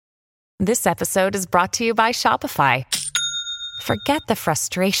This episode is brought to you by Shopify. Forget the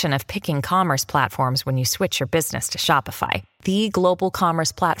frustration of picking commerce platforms when you switch your business to Shopify, the global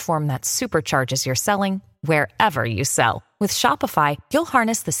commerce platform that supercharges your selling wherever you sell. With Shopify, you'll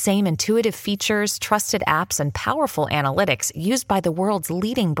harness the same intuitive features, trusted apps, and powerful analytics used by the world's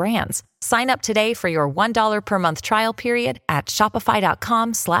leading brands. Sign up today for your $1 per month trial period at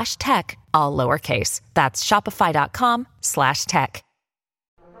shopify.com/tech, all lowercase. That's shopify.com/tech.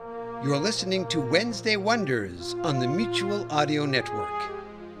 You're listening to Wednesday Wonders on the Mutual Audio Network.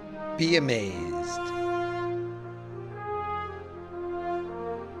 Be amazed.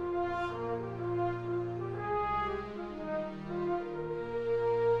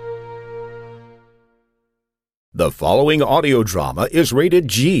 The following audio drama is rated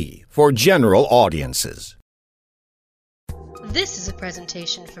G for general audiences. This is a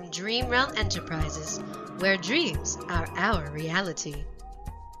presentation from Dream Realm Enterprises, where dreams are our reality.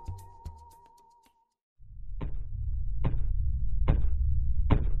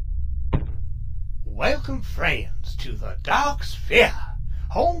 Welcome, friends, to the Dark Sphere,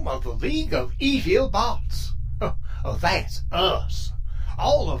 home of the League of Evil Bots. Oh, that's us.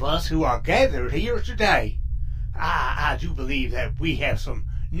 All of us who are gathered here today. I do believe that we have some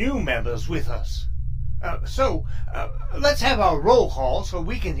new members with us. So, let's have our roll call so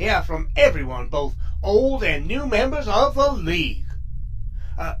we can hear from everyone, both old and new members of the League.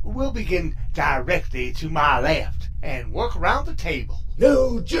 We'll begin directly to my left and work around the table.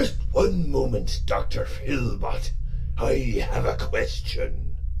 Now, just one moment, Dr. Philbot. I have a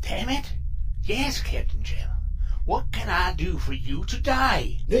question. Damn it. Yes, Captain Jim. What can I do for you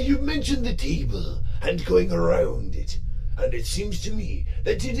today? Now, you mentioned the table and going around it, and it seems to me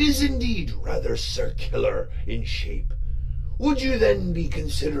that it is indeed rather circular in shape. Would you then be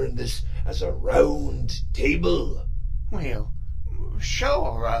considering this as a round table? Well,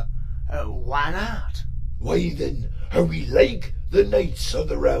 sure. Why not? Why then, are we like the Knights of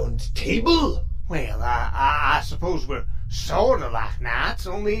the Round Table? Well, I suppose we're sort of like knights,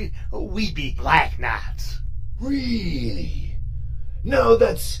 only we'd be black knights. Really? Now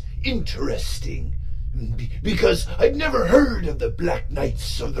that's interesting, because I've never heard of the Black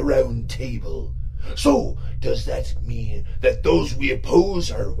Knights of the Round Table. So, does that mean that those we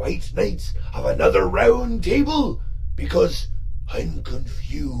oppose are white knights of another round table? Because I'm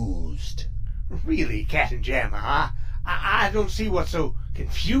confused. Really, Captain Jammer, I don't see what's so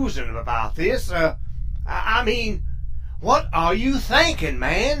confusing about this. I mean, what are you thinking,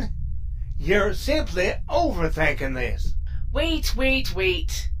 man? You're simply overthinking this. Wait.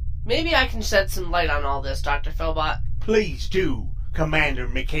 Maybe I can shed some light on all this, Dr. Philbot. Please do, Commander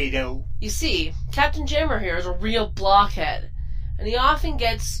Mikado. You see, Captain Jammer here is a real blockhead, and he often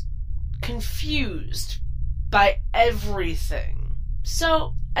gets confused by everything.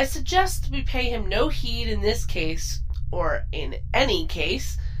 So, I suggest we pay him no heed in this case, or in any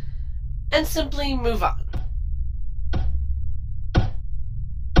case, and simply move on.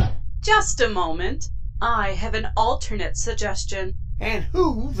 Just a moment. I have an alternate suggestion. And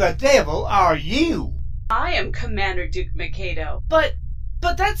who the devil are you? I am Commander Duke Mikado. But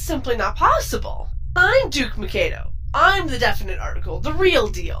that's simply not possible. I'm Duke Mikado. I'm the definite article, the real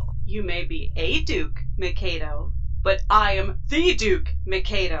deal. You may be a Duke Mikado, but I am the Duke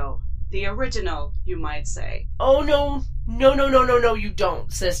Mikado. The original, you might say. Oh, no, you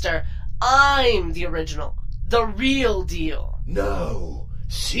don't, sister. I'm the original, the real deal. No.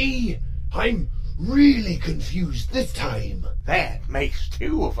 See? I'm really confused this time. That makes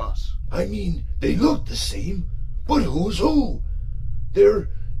two of us. I mean, they look the same, but who's who? They're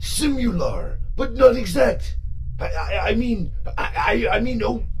similar, but not exact. I mean,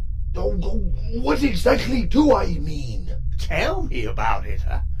 what exactly do I mean? Tell me about it.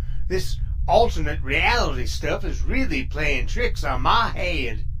 This alternate reality stuff is really playing tricks on my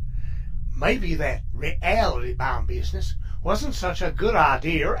head. Maybe that reality-bound business wasn't such a good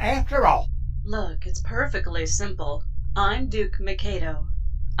idea after all. Look, it's perfectly simple. I'm Duke Mikado.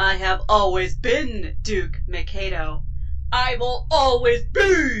 I have always been Duke Mikado. I will always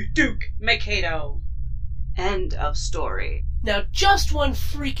be Duke Mikado. End of story. Now, just one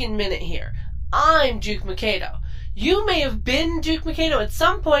freaking minute here. I'm Duke Mikado. You may have been Duke Mikado at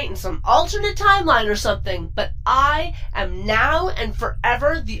some point in some alternate timeline or something, but I am now and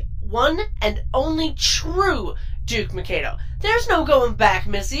forever the one and only true Duke Mikado. There's no going back,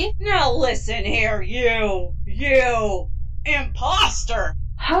 Missy. Now listen here, you imposter.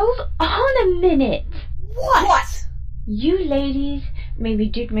 Hold on a minute. What? You ladies may be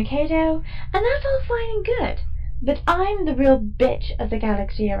Duke Mikado, and that's all fine and good. But I'm the real bitch of the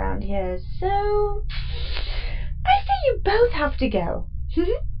galaxy around here, so I say you both have to go.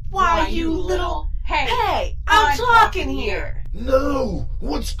 Why, you little... Hey, I'm talking here! No!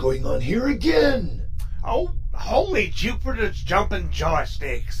 What's going on here again? Oh, holy Jupiter's jumping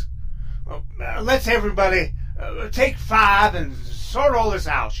joysticks. Well, let's everybody take 5 and sort all this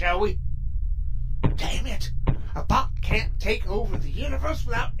out, shall we? Damn it! A bot can't take over the universe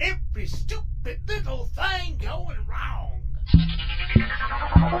without every stupid little thing going wrong.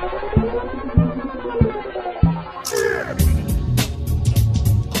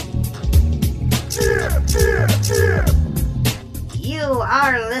 You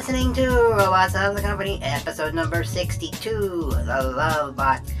are listening to Robotz of the Company, episode number 62, The Love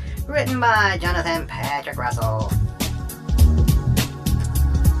Bot, written by Jonathan Patrick Russell.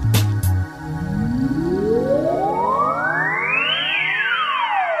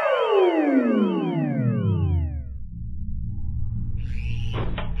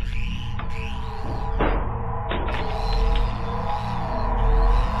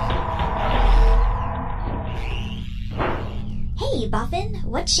 Hey, Buffin,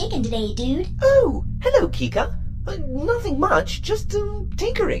 what's shaking today, dude? Oh, hello, Kika. Nothing much, just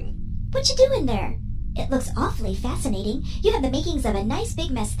tinkering. What you doing there? It looks awfully fascinating. You have the makings of a nice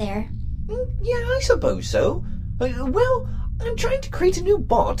big mess there. Yeah, I suppose so. Well, I'm trying to create a new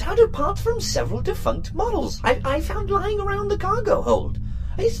bot out of parts from several defunct models I found lying around the cargo hold.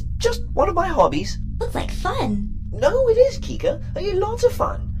 It's just one of my hobbies. Looks like fun. No, it is, Kika. Lots of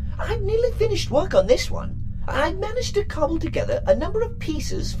fun. I've nearly finished work on this one. I managed to cobble together a number of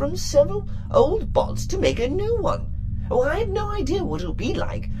pieces from several old bots to make a new one. Oh, I have no idea what it'll be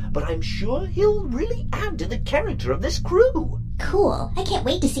like, but I'm sure he'll really add to the character of this crew. Cool. I can't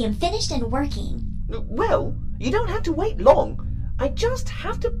wait to see him finished and working. Well, you don't have to wait long. I just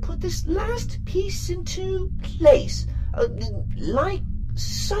have to put this last piece into place, like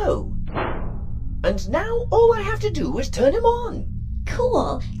so. And now all I have to do is turn him on.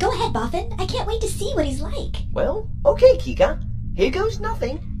 Cool. Go ahead, Buffin. I can't wait to see what he's like. Well, okay, Kika. Here goes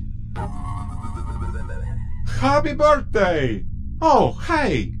nothing. Happy birthday! Oh,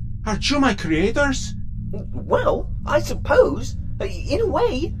 hey! Aren't you my creators? Well, I suppose. In a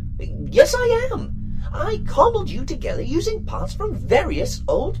way, yes I am. I cobbled you together using parts from various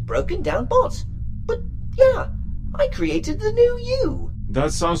old broken-down bots. But, yeah, I created the new you.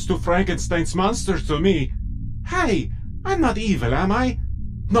 That sounds too Frankenstein's monster to me. Hey! I'm not evil, am I?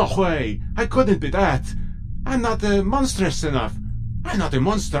 No way! I couldn't be that! I'm not monstrous enough! I'm not a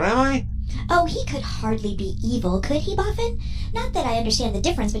monster, am I? Oh, he could hardly be evil, could he, Buffin? Not that I understand the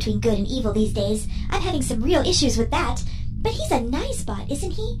difference between good and evil these days. I'm having some real issues with that. But he's a nice bot, isn't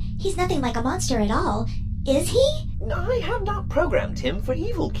he? He's nothing like a monster at all. Is he? I have not programmed him for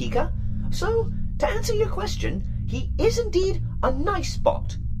evil, Kika. So, to answer your question, he is indeed a nice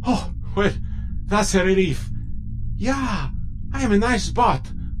bot. Oh, well, that's a relief. Yeah, I am a nice bot.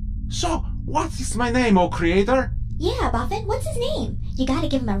 So, what is my name, oh creator? Yeah, Buffin, what's his name? You gotta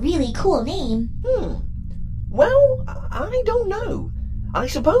give him a really cool name. Well, I don't know. I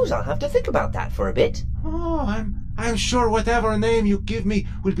suppose I'll have to think about that for a bit. Oh, I'm sure whatever name you give me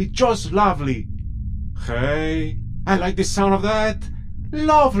will be just lovely. Hey, I like the sound of that.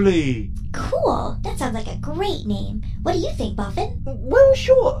 Lovely. Cool. That sounds like a great name. What do you think, Buffin? Well,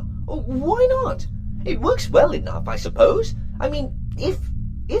 sure. Why not? It works well enough, I suppose. I mean, if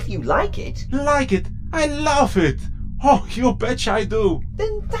you like it. Like it? I love it. Oh, you betcha I do.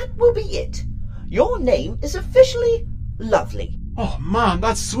 Then that will be it. Your name is officially Lovely. Oh, man,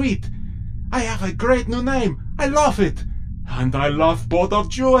 that's sweet. I have a great new name. I love it. And I love both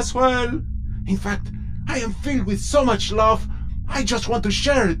of you as well. In fact, I am filled with so much love. I just want to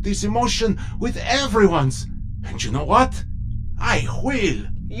share this emotion with everyone. And you know what? I will.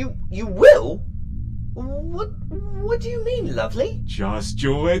 You will? What do you mean, Lovely? Just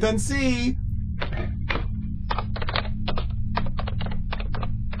you wait and see.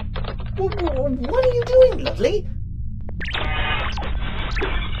 What are you doing, Lovely?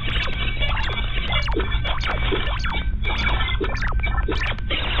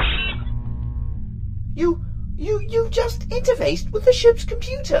 You just interfaced with the ship's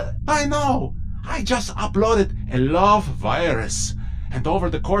computer. I know. I just uploaded a love virus. And over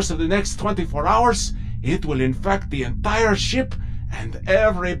the course of the next 24 hours, it will infect the entire ship and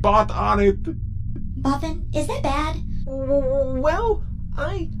every bot on it. Buffin, is that bad? Well,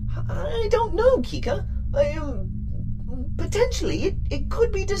 I don't know, Kika. Potentially, it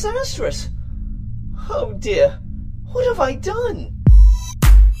could be disastrous. Oh dear, what have I done?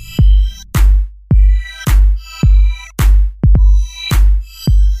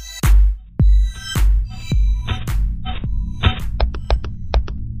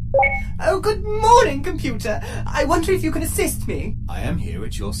 Oh, good morning, flying computer. I wonder if you can assist me. I am here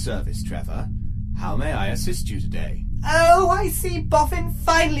at your service, Trevor. How may I assist you today? Oh, I see Boffin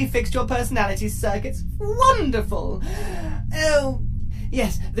finally fixed your personality circuits. Wonderful. Oh,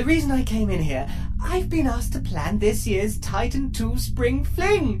 yes, the reason I came in here, I've been asked to plan this year's Titan 2 Spring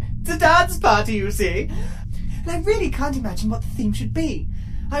Fling. It's a dance party, you see. And I really can't imagine what the theme should be.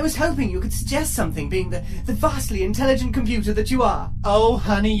 I was hoping you could suggest something, being the vastly intelligent computer that you are. Oh,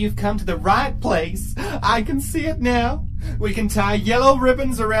 honey, you've come to the right place. I can see it now. We can tie yellow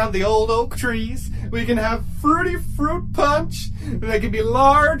ribbons around the old oak trees. We can have fruity fruit punch. There can be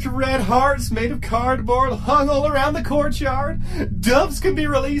large red hearts made of cardboard hung all around the courtyard. Doves can be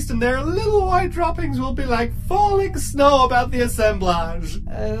released and their little white droppings will be like falling snow about the assemblage.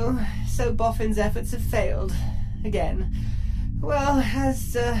 Oh, so Boffin's efforts have failed. Again. Well,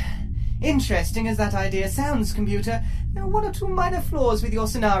 as interesting as that idea sounds, computer, there are one or two minor flaws with your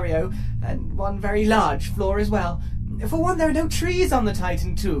scenario, and one very large flaw as well. For one, there are no trees on the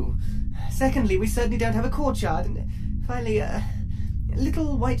Titan 2. Secondly, we certainly don't have a courtyard, and finally,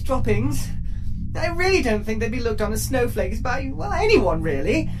 little white droppings. I really don't think they'd be looked on as snowflakes by, well, anyone,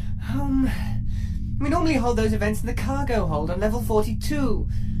 really. We normally hold those events in the cargo hold on level 42.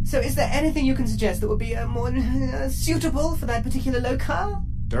 So is there anything you can suggest that would be more suitable for that particular locale?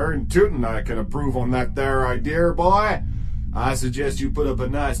 Darn tootin' I can approve on that there idea, boy. I suggest you put up a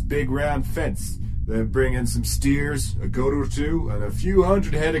nice big round fence, then bring in some steers, a goat or two, and a few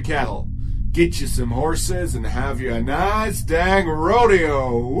hundred head of cattle. Get you some horses and have you a nice dang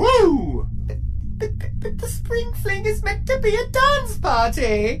rodeo. Woo! But the Spring Fling is meant to be a dance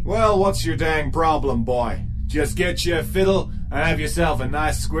party. Well, what's your dang problem, boy? Just get you a fiddle and have yourself a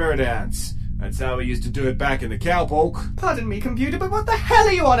nice square dance. That's how we used to do it back in the cowpoke. Pardon me, computer, but what the hell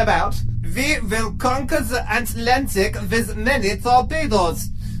are you on about? We will conquer the Atlantic with many torpedoes.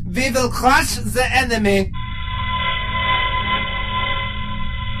 We will crush the enemy.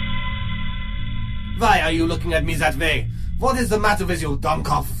 Why are you looking at me that way? What is the matter with you,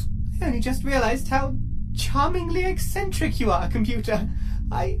 Dummkopf? I only just realized how charmingly eccentric you are, computer.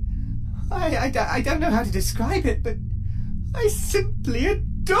 I don't know how to describe it, but I simply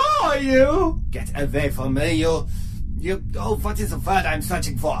adore you. Get away from me, you... Oh, what is the word I'm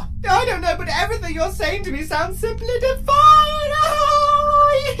searching for? I don't know, but everything you're saying to me sounds simply divine.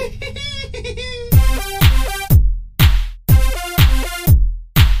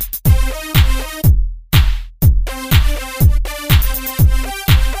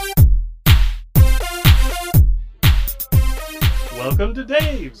 Welcome to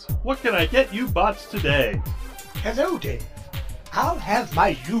Dave's. What can I get you bots today? Hello, Dave. I'll have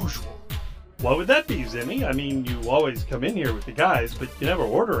my usual. What would that be, Zimmy? I mean, you always come in here with the guys, but you never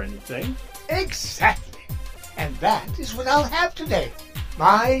order anything. Exactly. And that is what I'll have today.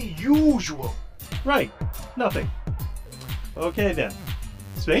 My usual. Right. Nothing. Okay, then.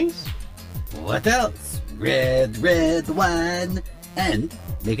 Sphinx? What else? Red wine. And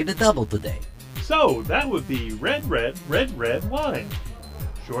make it a double today. So, that would be red wine.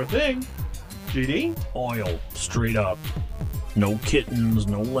 Sure thing. GD? Oil, straight up. No kittens,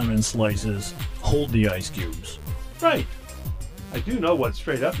 no lemon slices. Hold the ice cubes. Right. I do know what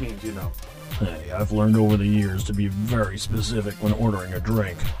straight up means, you know. Hey, I've learned over the years to be very specific when ordering a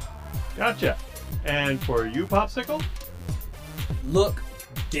drink. Gotcha. And for you, Popsicle? Look,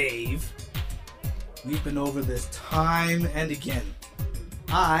 Dave. We've been over this time and again.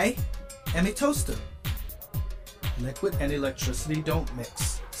 I am a toaster. Liquid and electricity don't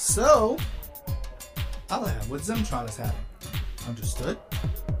mix. So, I'll have what Zimtron is having. Understood?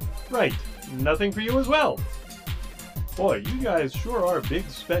 Right. Nothing for you as well. Boy, you guys sure are big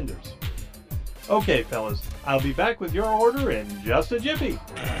spenders. Okay, fellas. I'll be back with your order in just a jiffy.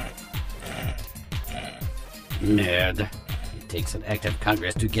 Nerd. It takes an act of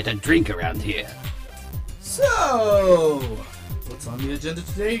Congress to get a drink around here. So, what's on the agenda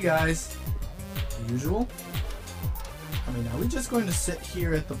today, guys? The usual? I mean, are we just going to sit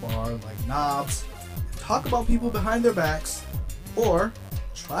here at the bar like knobs and talk about people behind their backs? Or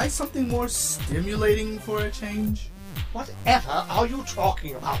try something more stimulating for a change? Whatever are you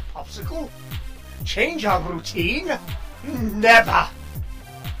talking about, Popsicle? Change our routine? Never!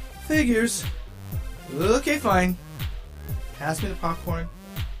 Figures. Okay, fine. Pass me the popcorn.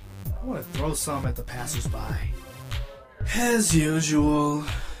 I want to throw some at the passersby. As usual.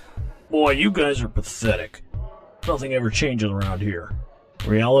 Boy, you guys are pathetic. Nothing ever changes around here.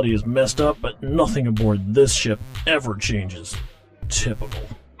 Reality is messed up, but nothing aboard this ship ever changes. Typical.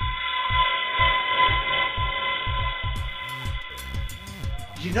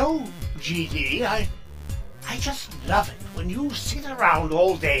 You know, GD, I just love it when you sit around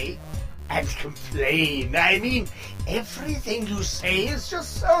all day and complain. I mean, everything you say is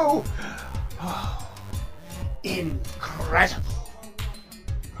just so... incredible.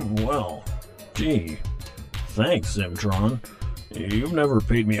 Well, gee, thanks, Zimtron. You've never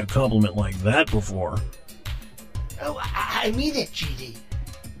paid me a compliment like that before. Oh, I mean it, GD.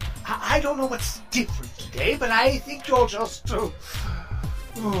 I don't know what's different today, but I think you're just...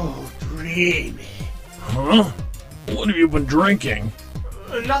 dreamy. Huh? What have you been drinking?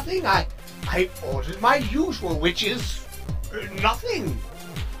 Nothing. I ordered my usual, which is... nothing.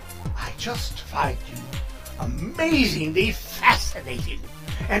 I just find you amazingly fascinating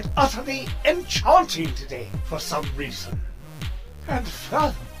and utterly enchanting today for some reason. And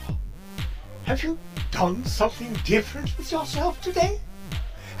furthermore, have you done something different with yourself today?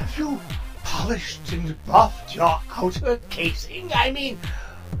 Have you polished and buffed your outer casing? I mean,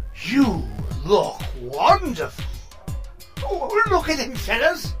 you look wonderful. Oh, look at him,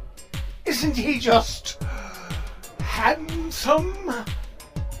 fellas. Isn't he just handsome?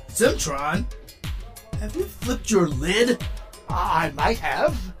 Zimtron, have you flipped your lid? I might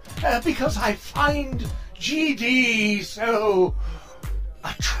have, because I find GD so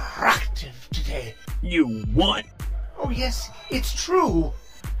attractive today. You what? Oh, yes, it's true.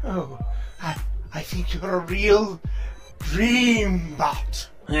 Oh, I think you're a real dream bot.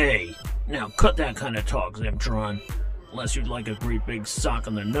 Hey, now cut that kind of talk, Zimtron. Unless you'd like a great big sock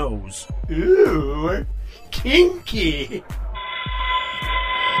on the nose. Ooh, kinky.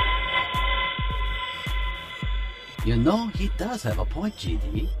 You know, he does have a point,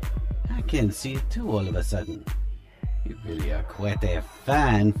 GD. I can see it too all of a sudden. You really are quite a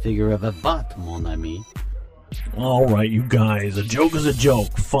fine figure of a bot, mon ami. Alright, you guys, a joke is a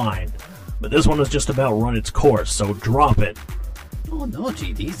joke, fine. But this one has just about run its course, so drop it. Oh no,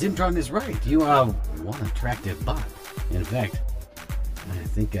 GD, Zimtron is right. You are one attractive bot. In fact, I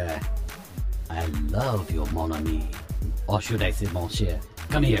think I love you, mon ami. Or should I say, mon cher?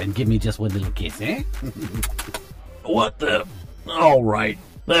 Come here and give me just one little kiss, eh? What the? Alright,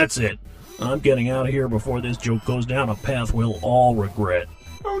 that's it. I'm getting out of here before this joke goes down a path we'll all regret.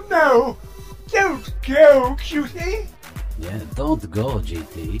 Oh no! Don't go, cutie! Yeah, don't go,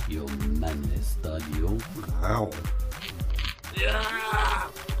 GT, you manly stud, you. Ow. Yeah,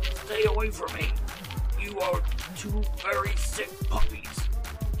 stay away from me. You are two very sick puppies.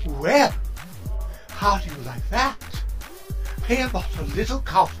 Well, how do you like that? Pay him a little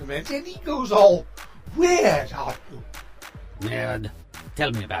compliment and he goes all weird on you. Nerd,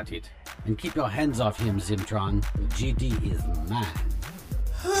 tell me about it. And keep your hands off him, Zimtron. GD is mine.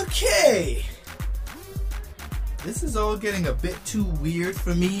 Okay. This is all getting a bit too weird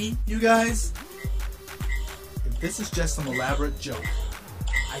for me, you guys. If this is just some elaborate joke,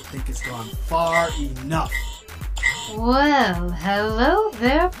 I think it's gone far enough. Well, hello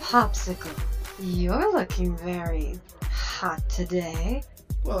there, Popsicle. You're looking very hot today.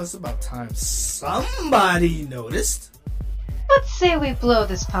 Well, it's about time somebody noticed. Let's say we blow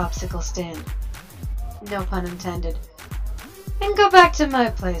this popsicle stand. No pun intended. And go back to my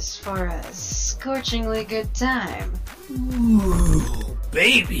place for a scorchingly good time. Ooh,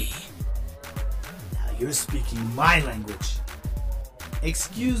 baby. Now you're speaking my language.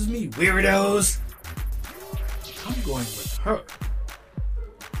 Excuse me, weirdos. I'm going with her.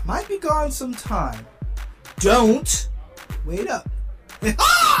 Might be gone some time. Don't wait up.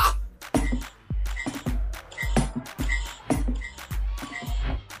 Ah!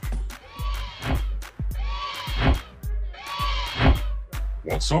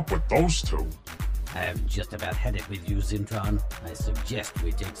 What's up with those two? I have just about had it with you, Zimtron. I suggest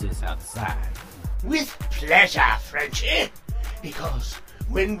we take this outside. With pleasure, Frenchie. Because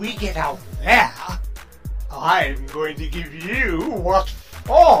when we get out there, I'm going to give you what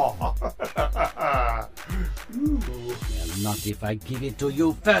for. Well, not if I give it to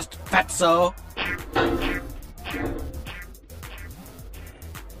you first, fatso.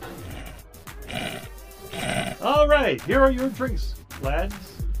 Alright, here are your drinks, lads.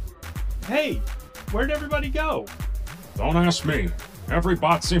 Hey, where'd everybody go? Don't ask me. Every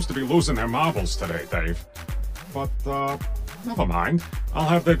bot seems to be losing their marbles today, Dave. But, never mind. I'll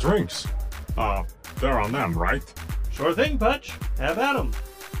have their drinks. They're on them, right? Sure thing, Putch. Have at 'em.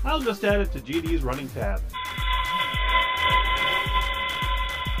 I'll just add it to GD's running tab.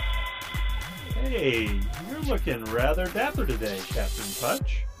 Hey, you're looking rather dapper today, Captain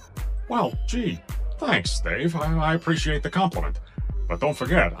Putch. Well, gee, thanks, Dave. I appreciate the compliment. But don't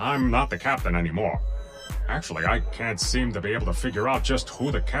forget, I'm not the captain anymore. Actually, I can't seem to be able to figure out just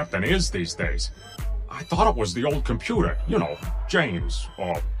who the captain is these days. I thought it was the old computer, you know, James,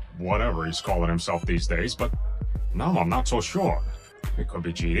 or whatever he's calling himself these days, but now I'm not so sure. It could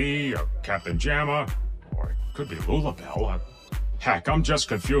be GD, or Captain Jamma, or it could be Lulabelle. Heck, I'm just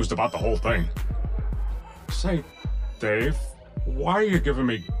confused about the whole thing. Say, Dave, why are you giving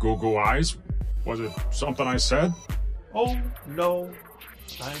me goo-goo eyes? Was it something I said? Oh, no.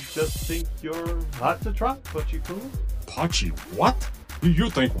 I just think you're hot to trot, Butchie Pooh. Putchie, what? You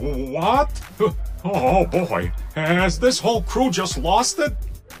think what? Oh boy, has this whole crew just lost it?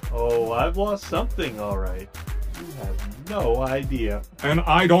 Oh, I've lost something, all right. You have no idea. And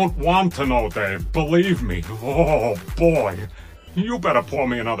I don't want to know, Dave, believe me. Oh boy. You better pour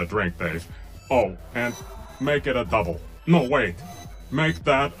me another drink, Dave. Oh, and make it a double. No, wait. Make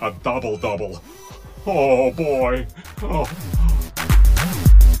that a double-double. Oh boy. Oh.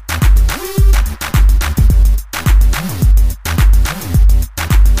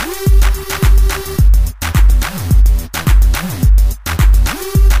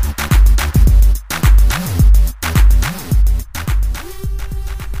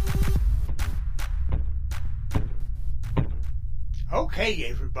 Okay,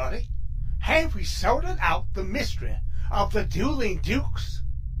 everybody. Have we sorted out the mystery of the dueling dukes?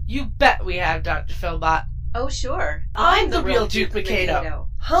 You bet we have, Dr. Philbot. Oh, sure. I'm the real Duke Mikado.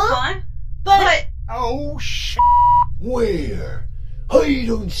 Huh? But... Oh, Where? I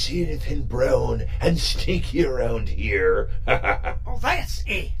don't see anything brown and stinky around here. Oh, that's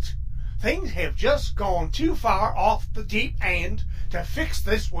it. Things have just gone too far off the deep end to fix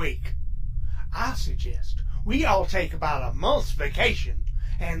this week. I suggest we all take about a month's vacation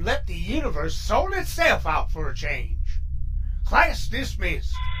and let the universe sort itself out for a change. Class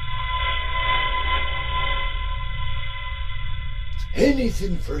dismissed.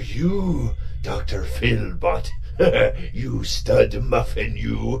 Anything for you, Dr. Philbot. You stud muffin,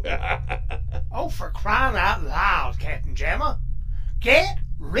 you. Oh, for crying out loud, Captain Jamma. Get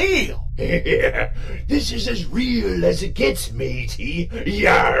real. This is as real as it gets, matey.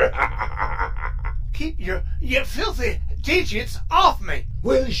 Yar. Keep your filthy digits off me.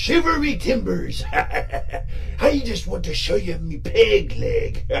 Well, shivery timbers. I just want to show you me peg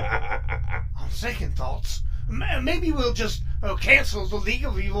leg. On second thoughts, maybe we'll just cancel the League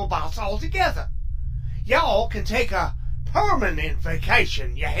of Evil Bots altogether. Y'all can take a permanent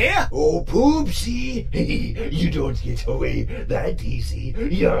vacation, you hear? Oh, poopsie. You don't get away that easy.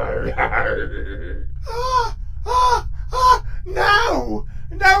 Yar. No!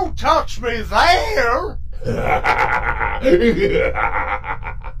 Don't touch me there!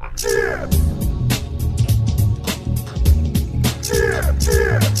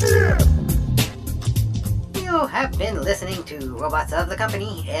 You have been listening to Robots of the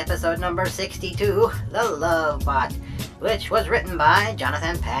Company, episode number 62, The Love Bot, which was written by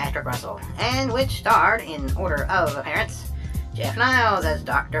Jonathan Patrick Russell, and which starred, in order of appearance, Jeff Niles as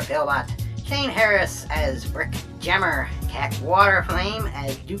Dr. Philbot, Shane Harris as Brick Jammer, Cat Waterflame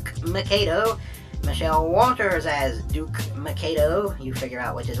as Duke Mikado, Michelle Walters as Duke Mikado, you figure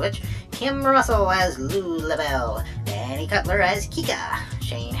out which is which, Kim Russell as Lou LaBelle, Danny Cutler as Kika,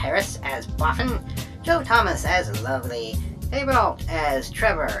 Shane Harris as Boffin, Joe Thomas as Lovely, David Alt as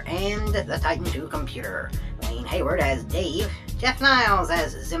Trevor and the Titan 2 computer, Wayne Hayward as Dave, Jeff Niles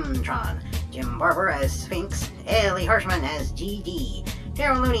as Zimtron, Jim Barber as Sphinx, Ellie Hirschman as GD,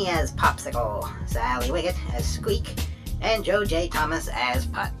 Daryl Looney as Popsicle, Sally Wiggett as Squeak, and Joe J. Thomas as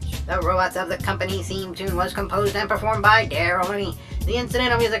Putch. The Robots of the Company theme tune was composed and performed by Daryl Looney. The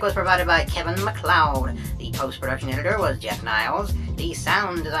incidental music was provided by Kevin MacLeod. The post-production editor was Jeff Niles. The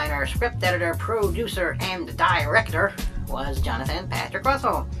sound designer, script editor, producer, and director was Jonathan Patrick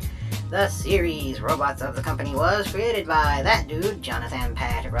Russell. The series Robots of the Company was created by that dude, Jonathan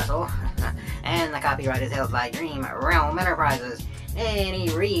Patrick Russell, and the copyright is held by Dream Realm Enterprises. Any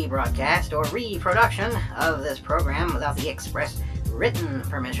rebroadcast or reproduction of this program without the express written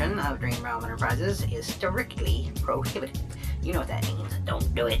permission of Dream Realm Enterprises is strictly prohibited. You know what that means.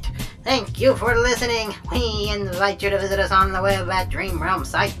 Don't do it. Thank you for listening. We invite you to visit us on the web at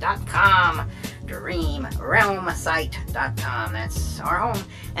dreamrealmsite.com. dreamrealmsite.com. That's our home.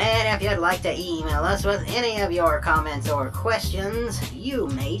 And if you'd like to email us with any of your comments or questions, you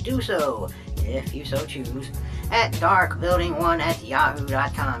may do so, if you so choose, at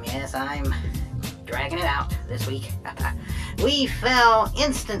darkbuilding1@yahoo.com. Yes, I'm dragging it out this week. We fell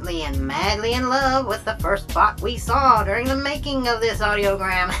instantly and madly in love with the first bot we saw during the making of this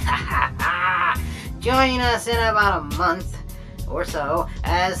audiogram. Join us in about a month or so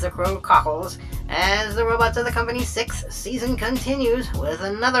as the crow cockles, as the Robots of the Company 6th season continues with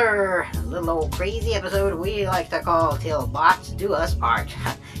another little old crazy episode we like to call Till Bots Do Us Part.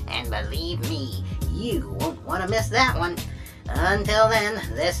 And believe me, you won't want to miss that one. Until then,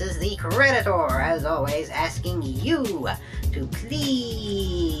 this is the Creditor, as always, asking you to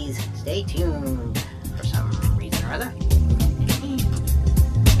please stay tuned for some reason or other.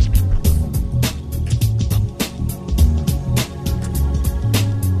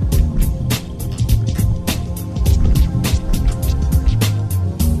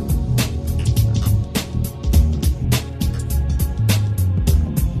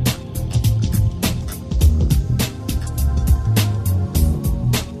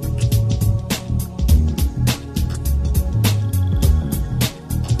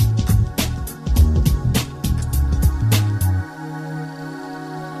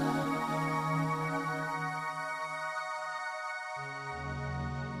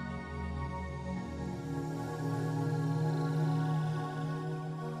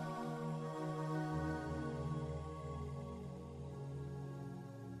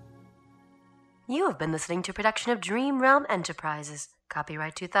 You have been listening to a production of Dream Realm Enterprises.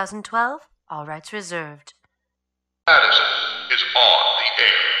 Copyright 2012, all rights reserved. Madison is on the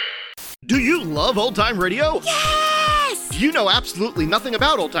air. Do you love old-time radio? Yes! Do you know absolutely nothing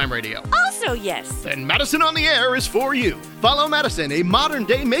about old-time radio? Also yes. Then Madison on the Air is for you. Follow Madison, a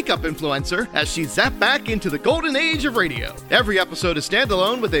modern-day makeup influencer, as she zaps back into the golden age of radio. Every episode is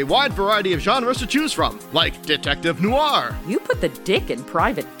standalone with a wide variety of genres to choose from, like detective noir. You put the dick in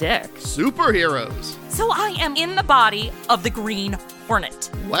Private Dick. Superheroes. So I am in the body of the Green Hornet.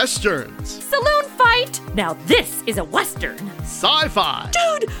 Westerns. Saloon fight. Now this is a Western. Sci-fi.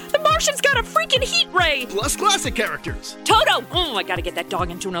 Dude, the Martian's got a freaking heat ray. Plus classic characters. Toto. Oh, I gotta get that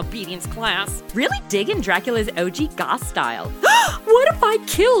dog into an obedience class. Really digging Dracula's OG goth style. What if I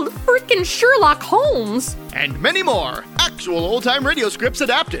killed freaking Sherlock Holmes? And many more. Actual old-time radio scripts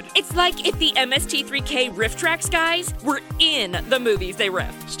adapted. It's like if the MST3K riff tracks guys were in the movies they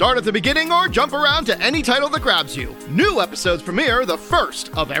riff. Start at the beginning or jump around to any title that grabs you. New episodes premiere the first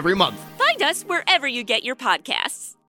of every month. Find us wherever you get your podcasts.